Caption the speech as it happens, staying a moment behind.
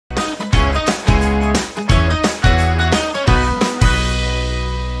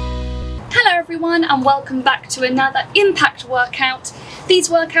everyone, and welcome back to another impact workout. These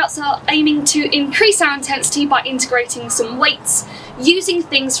workouts are aiming to increase our intensity by integrating some weights using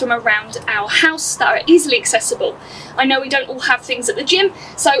things from around our house that are easily accessible. I know we don't all have things at the gym,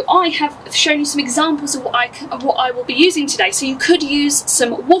 so I have shown you some examples of what I will be using today. So you could use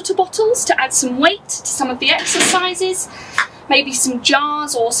some water bottles to add some weight to some of the exercises, maybe some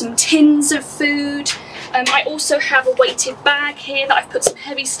jars or some tins of food. I also have a weighted bag here that I've put some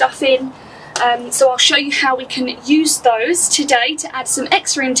heavy stuff in, so I'll show you how we can use those today to add some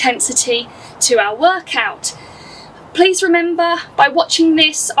extra intensity to our workout. Please remember, by watching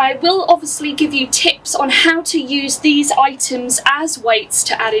this, I will obviously give you tips on how to use these items as weights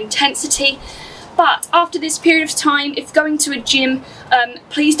to add intensity. But after this period of time, if going to a gym,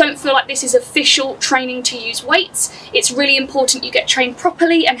 please don't feel like this is official training to use weights. It's really important you get trained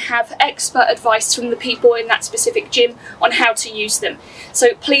properly and have expert advice from the people in that specific gym on how to use them.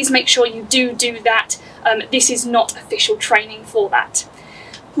 So please make sure you do that. This is not official training for that.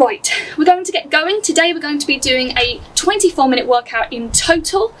 Right, we're going to get going. Today we're going to be doing a 24-minute workout in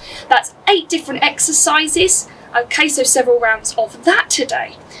total. That's 8 different exercises. Okay, so several rounds of that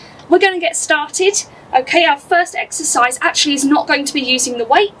today. We're going to get started. Okay, our first exercise actually is not going to be using the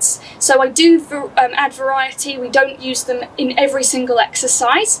weights, so I do add variety. We don't use them in every single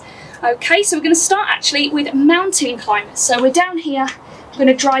exercise. Okay, so we're going to start actually with mountain climbers. So we're down here, we're going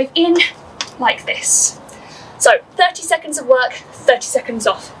to drive in like this. So 30 seconds of work, 30 seconds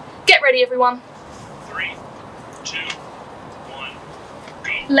off. Get ready, everyone. 3, 2, 1,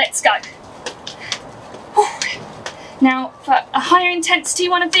 go. Let's go. Now, for a higher intensity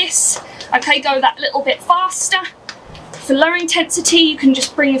one of this, okay, go that little bit faster. For lower intensity, you can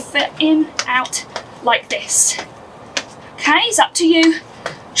just bring your foot in, out, like this. Okay, it's up to you.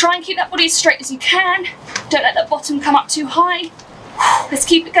 Try and keep that body as straight as you can. Don't let that bottom come up too high. Let's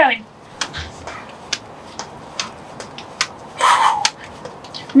keep it going.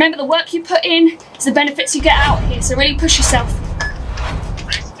 Remember, the work you put in is the benefits you get out here, so really push yourself.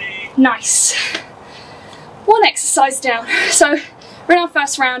 Nice. One exercise down. So we're in our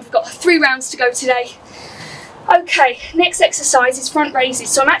first round. We've got 3 rounds to go today. Okay, next exercise is front raises.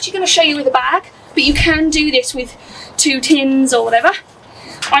 So I'm actually going to show you with a bag, but you can do this with 2 tins or whatever.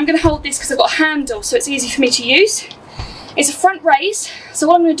 I'm going to hold this because I've got a handle, so it's easy for me to use. It's a front raise, so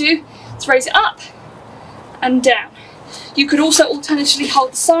what I'm going to do is raise it up and down. You could also alternatively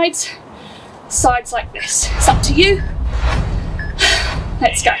hold the sides like this. It's up to you.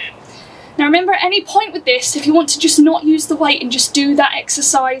 Let's go. Now remember, at any point with this, if you want to just not use the weight and just do that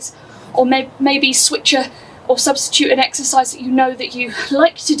exercise, or maybe switch or substitute an exercise that you know that you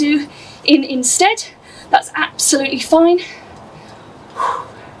like to do instead, that's absolutely fine.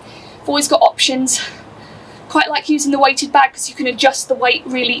 I've always got options. Quite like using the weighted bag because you can adjust the weight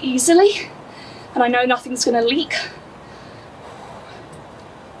really easily, and I know nothing's going to leak.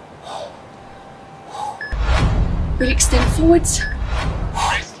 Really extend forwards.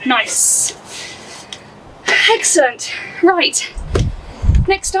 Nice. Excellent. Right.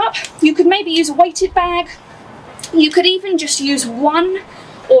 Next up, you could maybe use a weighted bag. You could even just use 1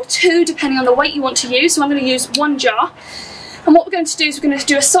 or 2 depending on the weight you want to use. So I'm going to use 1 jar. And what we're going to do is we're going to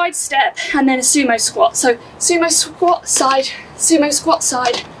do a side step and then a sumo squat. So sumo squat side, sumo squat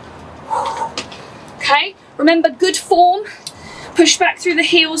side. Okay. Remember, good form. Push back through the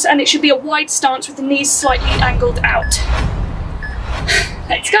heels, and it should be a wide stance with the knees slightly angled out.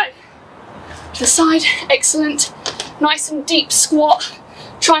 Let's go. To the side, excellent. Nice and deep squat.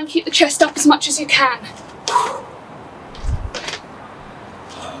 Try and keep the chest up as much as you can.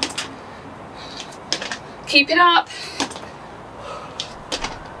 Keep it up.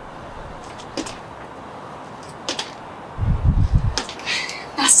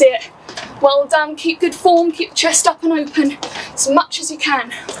 That's it. Well done. Keep good form, keep the chest up and open as much as you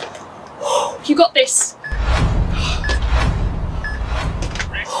can. You got this.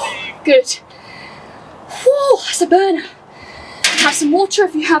 Good. Whew, that's a burner. Have some water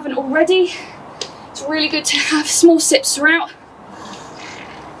if you haven't already. It's really good to have small sips throughout.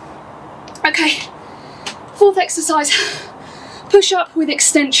 Okay, 4th exercise, push up with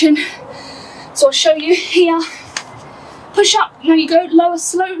extension. So I'll show you here. Push up, now you go lower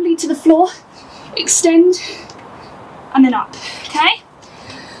slowly to the floor, extend, and then up, okay?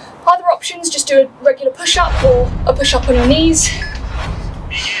 Other options, just do a regular push-up or a push-up on your knees.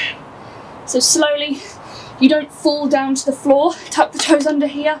 So slowly, you don't fall down to the floor, tuck the toes under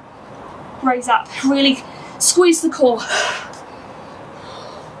here, raise up, really squeeze the core.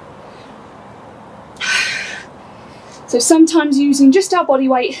 So sometimes using just our body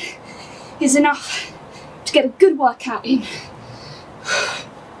weight is enough to get a good workout in.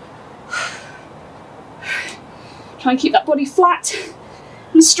 Try and keep that body flat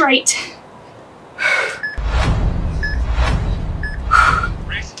and straight.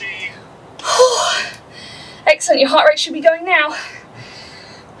 Excellent, your heart rate should be going now.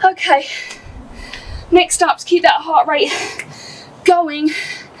 Okay, next up, to keep that heart rate going,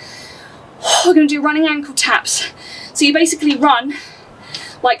 we're going to do running ankle taps. So you basically run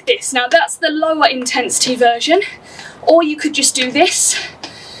like this. Now that's the lower intensity version, or you could just do this.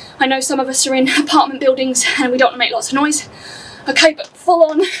 I know some of us are in apartment buildings and we don't want to make lots of noise. Okay, but full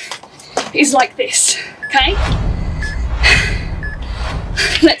on is like this, okay?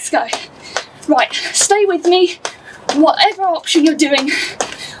 Let's go. Right, stay with me. Whatever option you're doing,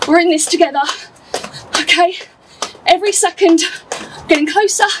 we're in this together, okay? Every second, getting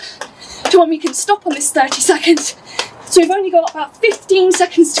closer to when we can stop on this 30 seconds. So we've only got about 15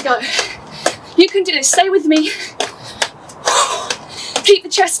 seconds to go. You can do this, stay with me. Keep the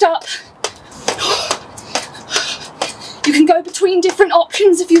chest up. You can go between different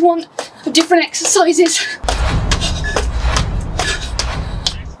options if you want, of different exercises.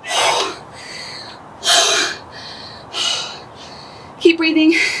 Keep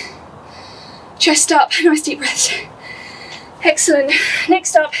breathing. Chest up, nice deep breaths. Excellent.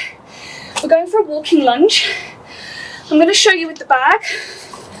 Next up, we're going for a walking lunge. I'm going to show you with the bag.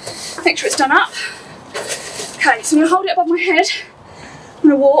 Make sure it's done up. Okay, so I'm going to hold it above my head. I'm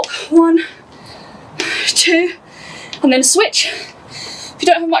going to walk 1, 2, and then switch. If you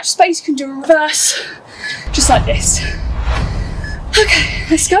don't have much space, you can do a reverse, just like this. Okay,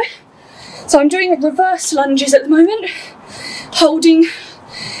 let's go. So I'm doing reverse lunges at the moment, holding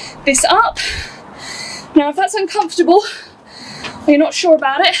this up. Now if that's uncomfortable, or you're not sure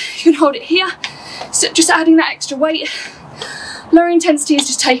about it, you can hold it here. So just adding that extra weight. Lower intensity is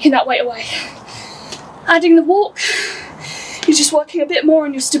just taking that weight away. Adding the walk, you're just working a bit more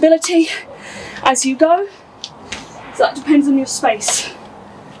on your stability as you go. So that depends on your space.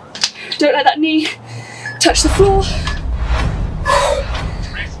 Don't let that knee touch the floor.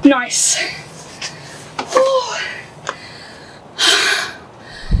 Nice.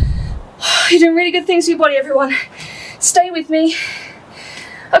 You're doing really good things with your body, everyone. Stay with me.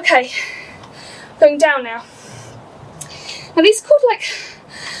 Okay, going down now. Now these are called like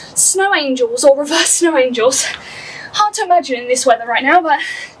snow angels or reverse snow angels. Hard to imagine in this weather right now, but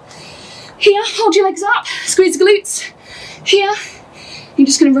here, hold your legs up, squeeze the glutes. Here, you're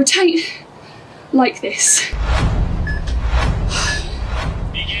just going to rotate like this.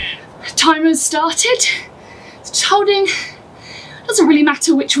 Begin. Timer's started. Just holding. Doesn't really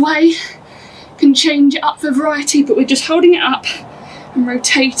matter which way. Can change it up for variety, but we're just holding it up and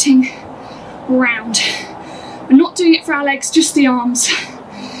rotating round. We're not doing it for our legs, just the arms.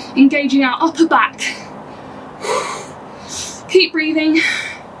 Engaging our upper back. Keep breathing.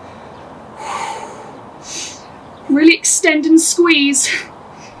 Really extend and squeeze.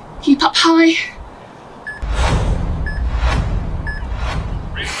 Keep up high.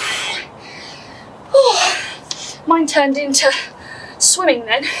 Mine turned into swimming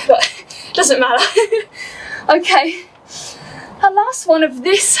then, but it doesn't matter. Okay, our last one of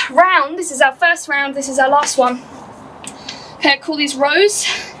this round. This is our first round, this is our last one. Okay, I call these rows.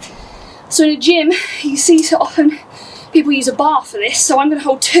 So in a gym, you see so often people use a bar for this, so I'm going to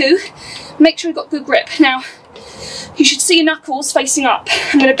hold 2. Make sure you've got good grip. Now, you should see your knuckles facing up.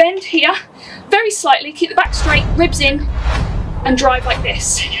 I'm going to bend here, very slightly, keep the back straight, ribs in, and drive like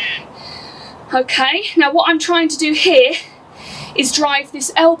this. Okay, now what I'm trying to do here is drive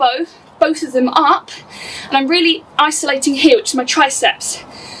this elbow, both of them up, and I'm really isolating here, which is my triceps.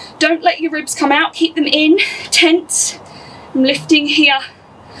 Don't let your ribs come out, keep them in, tense. I'm lifting here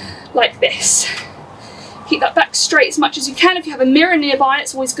like this. Keep that back straight as much as you can. If you have a mirror nearby,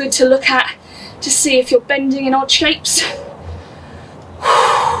 it's always good to look at to see if you're bending in odd shapes.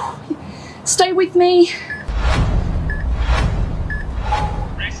 Stay with me.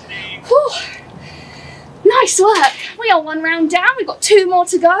 Whew. Nice work. We are 1 round down, we've got 2 more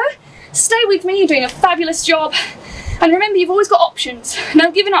to go. Stay with me, you're doing a fabulous job. And remember, you've always got options.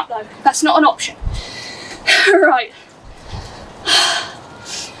 No giving up though, that's not an option. Right.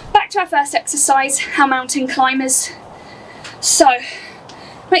 Back to our first exercise, our mountain climbers. So,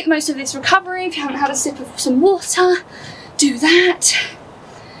 make the most of this recovery. If you haven't had a sip of some water, do that.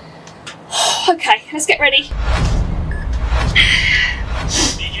 Okay, let's get ready.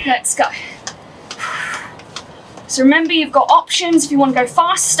 Let's go. So remember, you've got options if you want to go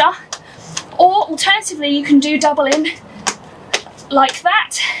faster, or alternatively you can do double in like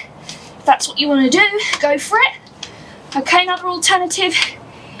that. If that's what you want to do, go for it. Okay, another alternative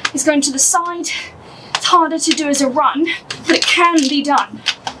is going to the side. It's harder to do as a run, but it can be done.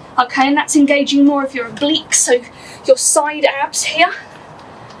 Okay, and that's engaging more of your obliques, so your side abs here.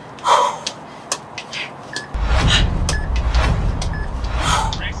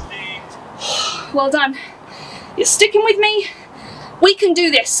 Well done. You're sticking with me. We can do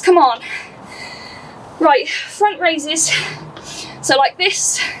this, come on. Right, front raises. So like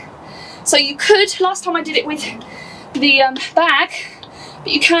this. So you could, last time I did it with the bag, but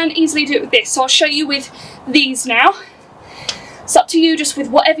you can easily do it with this. So I'll show you with these now. It's up to you, just with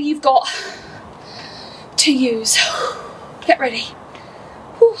whatever you've got to use. Get ready.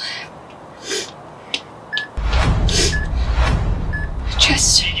 Whew.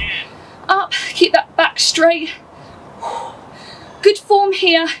 Chest up, keep that back straight. Good form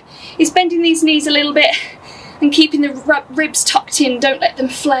here is bending these knees a little bit and keeping the ribs tucked in, don't let them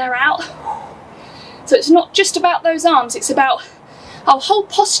flare out. So it's not just about those arms, it's about our whole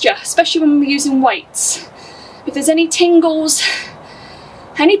posture, especially when we're using weights. If there's any tingles,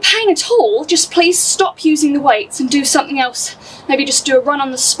 any pain at all, just please stop using the weights and do something else. Maybe just do a run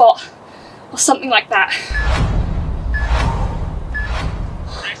on the spot or something like that.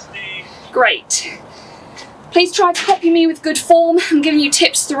 Great. Please try to copy me with good form. I'm giving you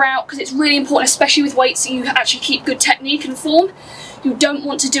tips throughout because it's really important, especially with weights, that you actually keep good technique and form. You don't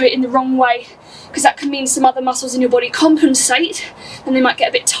want to do it in the wrong way because that can mean some other muscles in your body compensate and they might get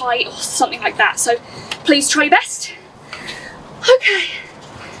a bit tight or something like that. So please try your best. Okay,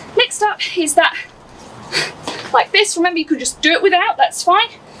 next up is that like this. Remember, you could just do it without, that's fine.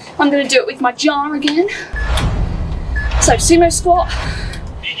 I'm going to do it with my jar again. So sumo squat,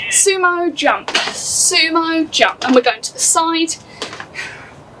 sumo jump, and we're going to the side. So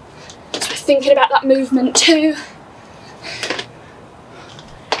we're thinking about that movement too.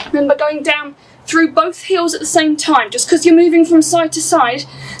 Remember, going down through both heels at the same time. Just because you're moving from side to side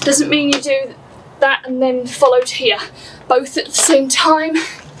doesn't mean you do that and then followed here. Both at the same time.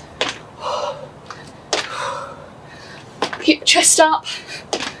 Keep the chest up.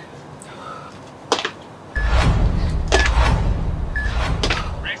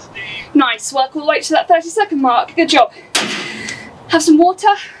 Nice, work all the way to that 30-second mark. Good job. Have some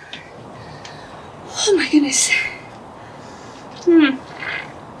water. Oh my goodness.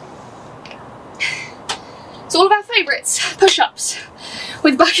 It's all of our favourites, push-ups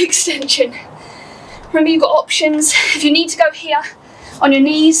with back extension. Remember, you've got options. If you need to go here on your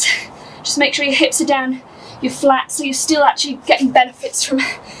knees, just make sure your hips are down, you're flat, so you're still actually getting benefits from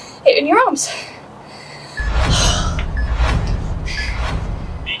it in your arms.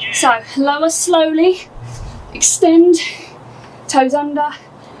 So, lower slowly, extend, toes under,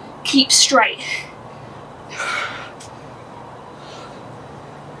 keep straight.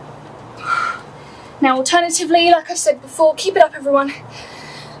 Now alternatively, like I've said before, keep it up everyone,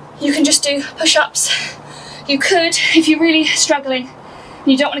 you can just do push-ups. You could, if you're really struggling and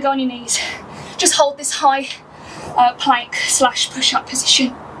you don't want to go on your knees, just hold this high plank / push-up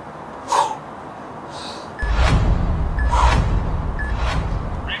position.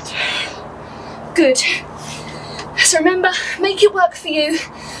 Good. So remember, make it work for you.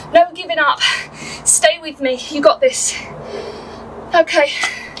 No giving up. Stay with me. You got this. Okay.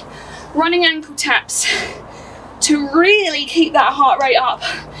 Running ankle taps to really keep that heart rate up.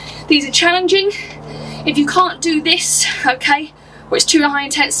 These are challenging. If you can't do this, okay, or it's too high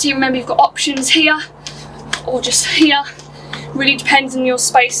intensity, remember you've got options here or just here. Really depends on your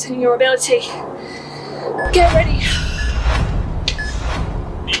space and your ability. Get ready.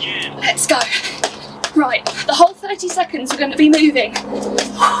 Let's go. Right, the whole 30 seconds we're going to be moving.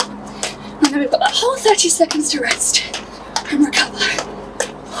 And then we've got that whole 30 seconds to rest and recover.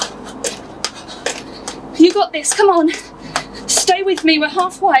 You got this, come on. Stay with me, we're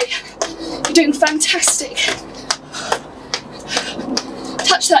halfway. You're doing fantastic.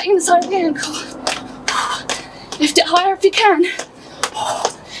 Touch that inside of the ankle. Lift it higher if you can.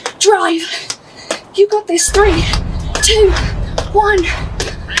 Drive. You got this. 3, 2, 1.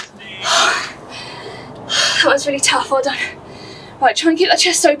 That was really tough, well done. Right, try and keep that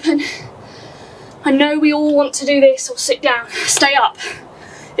chest open. I know we all want to do this, or sit down. Stay up.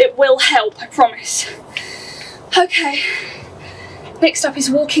 It will help, I promise. Okay, next up is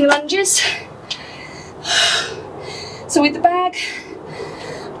walking lunges. So with the bag,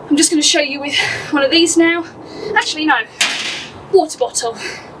 I'm just going to show you with one of these now. Actually no, water bottle.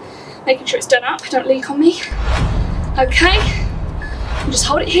 Making sure it's done up, don't leak on me. Okay, just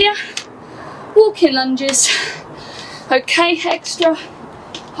hold it here. Walking lunges. Okay, extra,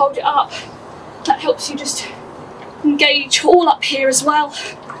 hold it up. That helps you just engage all up here as well.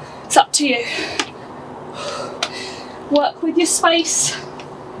 It's up to you. Work with your space.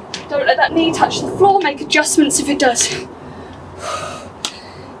 Don't let that knee touch the floor, make adjustments if it does.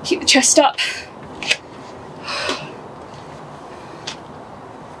 Keep the chest up.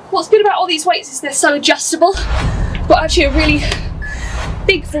 What's good about all these weights is they're so adjustable. Got actually a really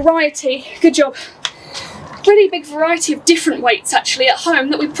big variety, good job, really big variety of different weights actually at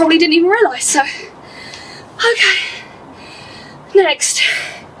home that we probably didn't even realise. So, okay, next,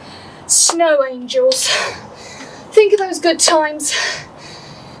 snow angels. Think of those good times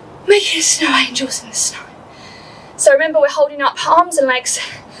making snow angels in the snow. So remember, we're holding up arms and legs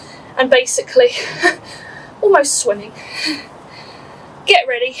and basically almost swimming. Get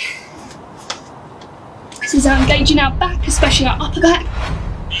ready. This is engaging our back, especially our upper back.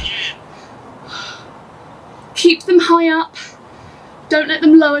 Keep them high up, don't let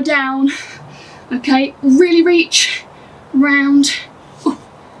them lower down. Okay, really reach round. Ooh.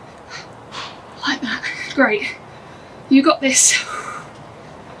 Like that. Great. You got this.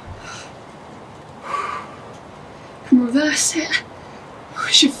 And reverse it.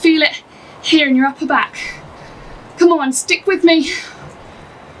 You should feel it here in your upper back. Come on, stick with me.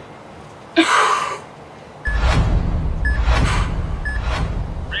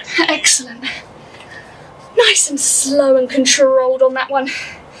 Excellent. Nice and slow and controlled on that one.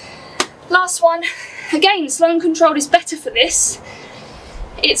 Last one. Again, slow and controlled is better for this.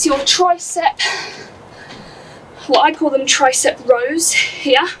 It's your tricep, what I call them tricep rows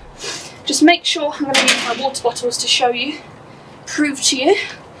here. Just make sure, I'm going to use my water bottles to show you, prove to you.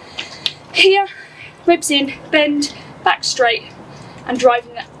 Here, ribs in, bend, back straight, and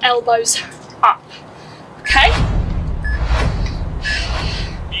driving the elbows up. Okay?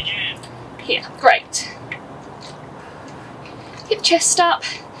 Here, great. Get the chest up,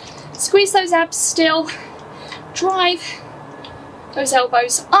 squeeze those abs still, drive those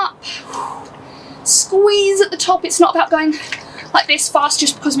elbows up, squeeze at the top. It's not about going like this fast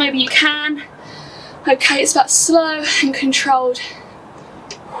just because maybe you can. Okay, it's about slow and controlled.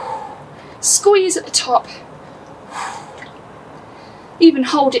 Squeeze at the top, even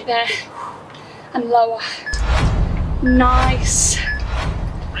hold it there and lower. Nice.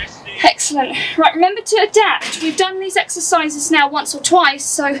 Excellent. Right, remember to adapt. We've done these exercises now once or twice,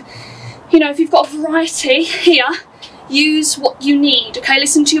 so you know, if you've got a variety here, use what you need. Okay,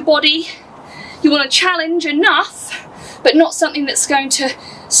 listen to your body. You want a challenge enough, but not something that's going to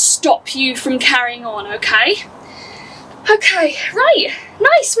stop you from carrying on. Okay. Okay, right,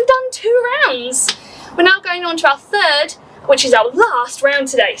 nice, we've done 2 rounds. We're now going on to our third, which is our last round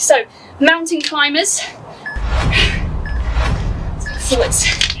today. So, mountain climbers. Forwards.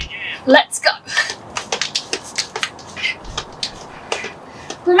 Let's go.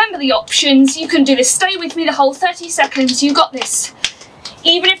 Remember the options, you can do this. Stay with me the whole 30 seconds, you got this.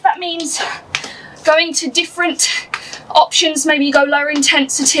 Even if that means going to different options, maybe you go lower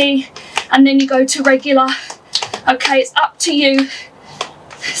intensity and then you go to regular. Okay, it's up to you.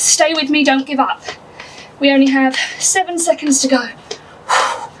 Stay with me, don't give up. We only have 7 seconds to go.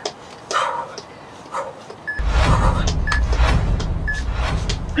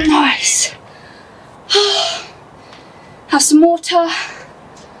 Nice. Have some water.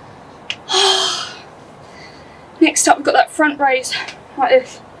 Next up, we've got that front raise, like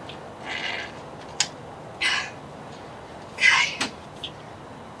this. Okay.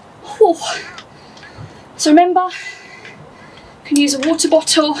 Whew. So remember, you can use a water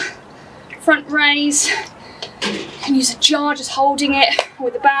bottle, front raise, you can use a jar just holding it, or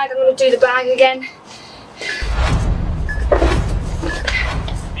with a bag. I'm going to do the bag again.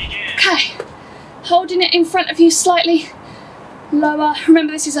 Okay, holding it in front of you slightly lower.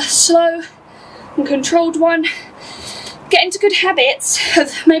 Remember, this is a slow and controlled one. Get into good habits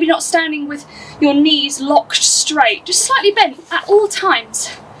of maybe not standing with your knees locked straight, just slightly bent at all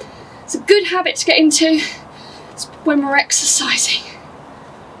times. It's a good habit to get into when we're exercising.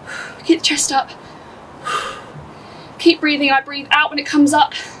 Keep the chest up. Keep breathing. I breathe out when it comes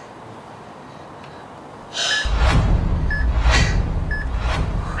up.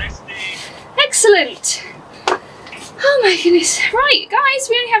 Excellent. Oh my goodness. Right, guys,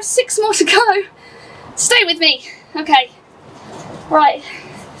 we only have 6 more to go. Stay with me. Okay. Right.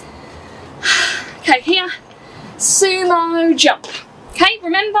 Okay, here. Sumo jump. Okay,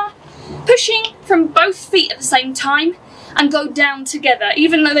 remember, pushing from both feet at the same time and go down together.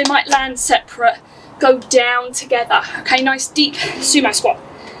 Even though they might land separate, go down together. Okay, nice deep sumo squat.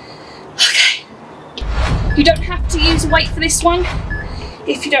 Okay. You don't have to use a weight for this one.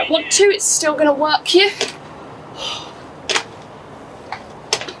 If you don't want to, it's still going to work you.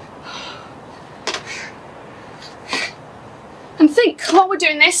 And think, while we're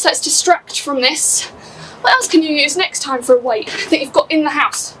doing this, let's distract from this. What else can you use next time for a weight that you've got in the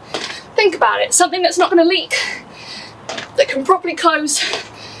house? Think about it. Something that's not going to leak, that can properly close,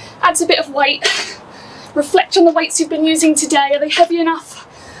 adds a bit of weight. Reflect on the weights you've been using today. Are they heavy enough?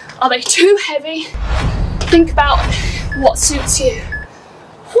 Are they too heavy? Think about what suits you.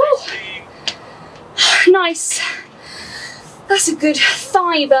 Whew. Nice. That's a good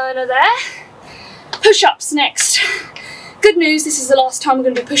thigh burner there. Push-ups next. Good news, this is the last time we're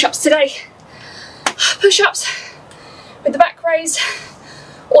going to do push-ups today. Push-ups with the back raise.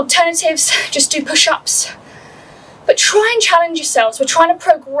 Alternatives, just do push-ups. But try and challenge yourselves. We're trying to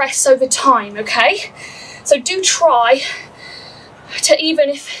progress over time, okay? So do try to, even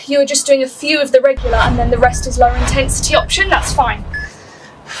if you're just doing a few of the regular and then the rest is lower intensity option, that's fine.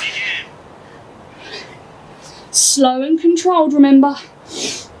 Slow and controlled, remember.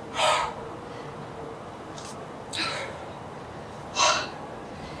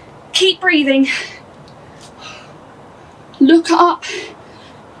 Keep breathing. Look up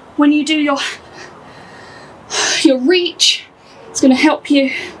when you do your reach. It's going to help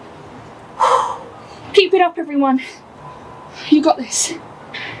you. Keep it up, everyone. You got this.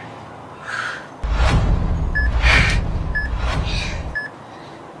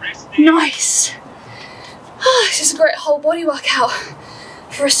 Nice. Oh, this is a great whole body workout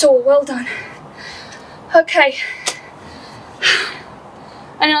for us all. Well done. Okay.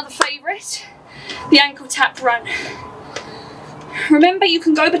 Another favourite, the ankle tap run. Remember, you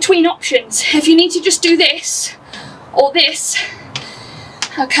can go between options. If you need to just do this or this,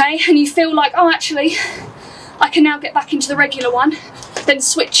 okay, and you feel like, oh, actually, I can now get back into the regular one, then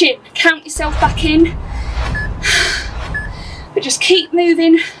switch in. Count yourself back in. But just keep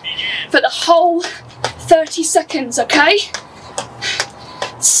moving for the whole 30 seconds, okay?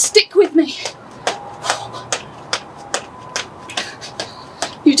 Stick with me.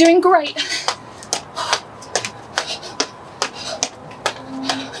 You're doing great.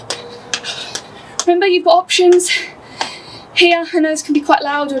 Remember, you've got options here. I know this can be quite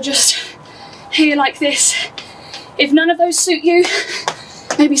loud, or just here like this. If none of those suit you,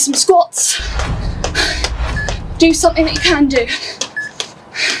 maybe some squats. Do something that you can do.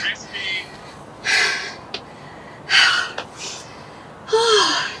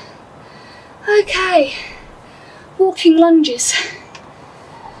 Okay, walking lunges.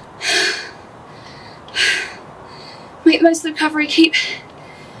 Make the most of the recovery, keep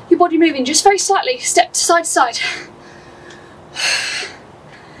your body moving just very slightly, step to side.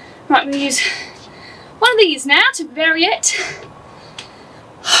 Right, I'm going to use one of these now to vary it.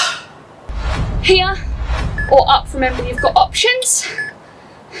 Here or up, remember you've got options.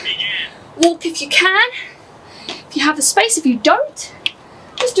 Walk if you can, if you have the space. If you don't,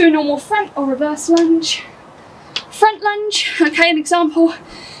 just do a normal front or reverse lunge. Front lunge, okay, an example,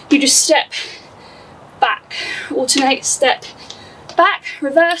 you just step back, alternate, step back,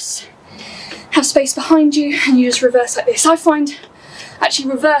 reverse, have space behind you, and you just reverse like this. I find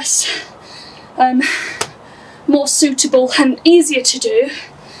actually reverse more suitable and easier to do.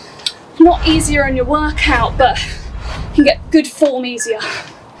 Not easier in your workout, but you can get good form easier.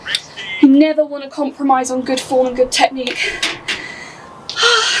 You never want to compromise on good form and good technique.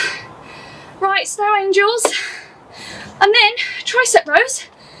 Right, snow angels, and then tricep rows,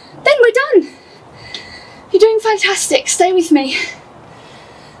 then we're done. You're doing fantastic, stay with me.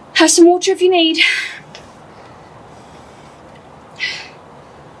 Have some water if you need.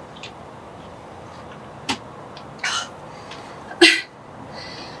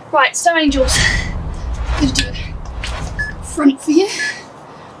 Right, snow angels, I'm going to do it front for you.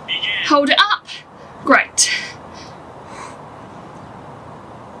 Hold it up, great.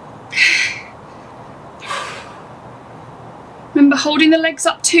 Remember holding the legs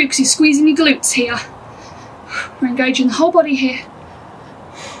up too, because you're squeezing your glutes here. We're engaging the whole body here.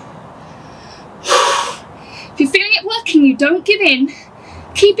 If you're feeling it working, you don't give in.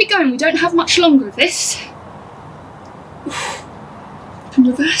 Keep it going, we don't have much longer of this. And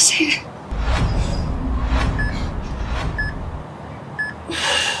reverse here.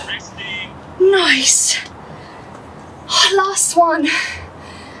 Nice. Oh, last one.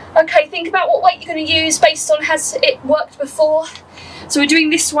 Okay, think about what weight you're going to use based on has it worked before. So we're doing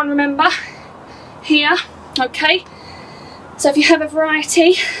this one, remember, here, okay? So if you have a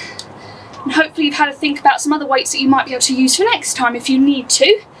variety, and hopefully you've had a think about some other weights that you might be able to use for next time if you need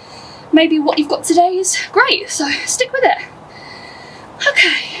to. Maybe what you've got today is great, so stick with it.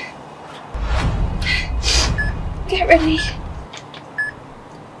 Okay. Get ready.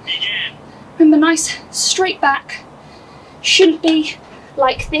 Begin. Remember, nice straight back. Shouldn't be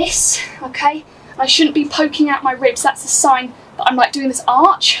like this, okay? I shouldn't be poking out my ribs. That's a sign that I'm like doing this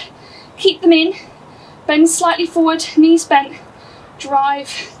arch. Keep them in. Bend slightly forward, knees bent.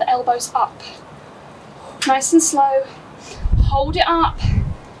 Drive the elbows up. Nice and slow. Hold it up.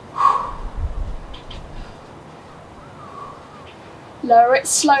 Lower it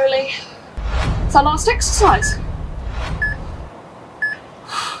slowly. It's our last exercise.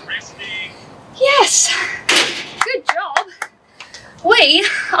 Resting. Yes! Good job! We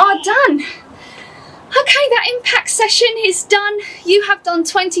are done. Okay, that impact session is done. You have done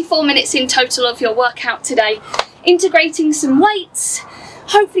 24 minutes in total of your workout today, integrating some weights.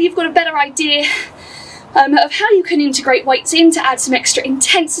 Hopefully you've got a better idea of how you can integrate weights in to add some extra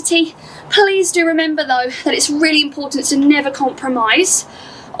intensity. Please do remember though that it's really important to never compromise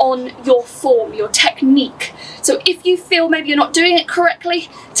on your form, your technique. So if you feel maybe you're not doing it correctly,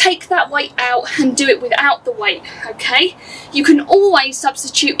 take that weight out and do it without the weight, okay? You can always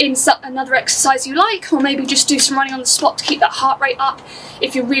substitute in another exercise you like, or maybe just do some running on the spot to keep that heart rate up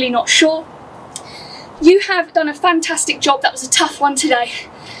if you're really not sure. You have done a fantastic job. That was a tough one today.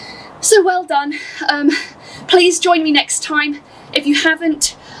 So well done. Please join me next time. If you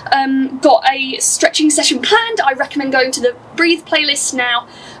haven't got a stretching session planned, I recommend going to the Breathe playlist now.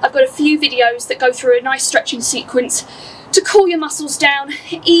 I've got a few videos that go through a nice stretching sequence to cool your muscles down,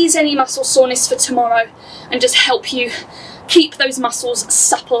 ease any muscle soreness for tomorrow, and just help you keep those muscles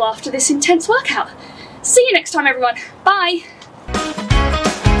supple after this intense workout. See you next time, everyone. Bye.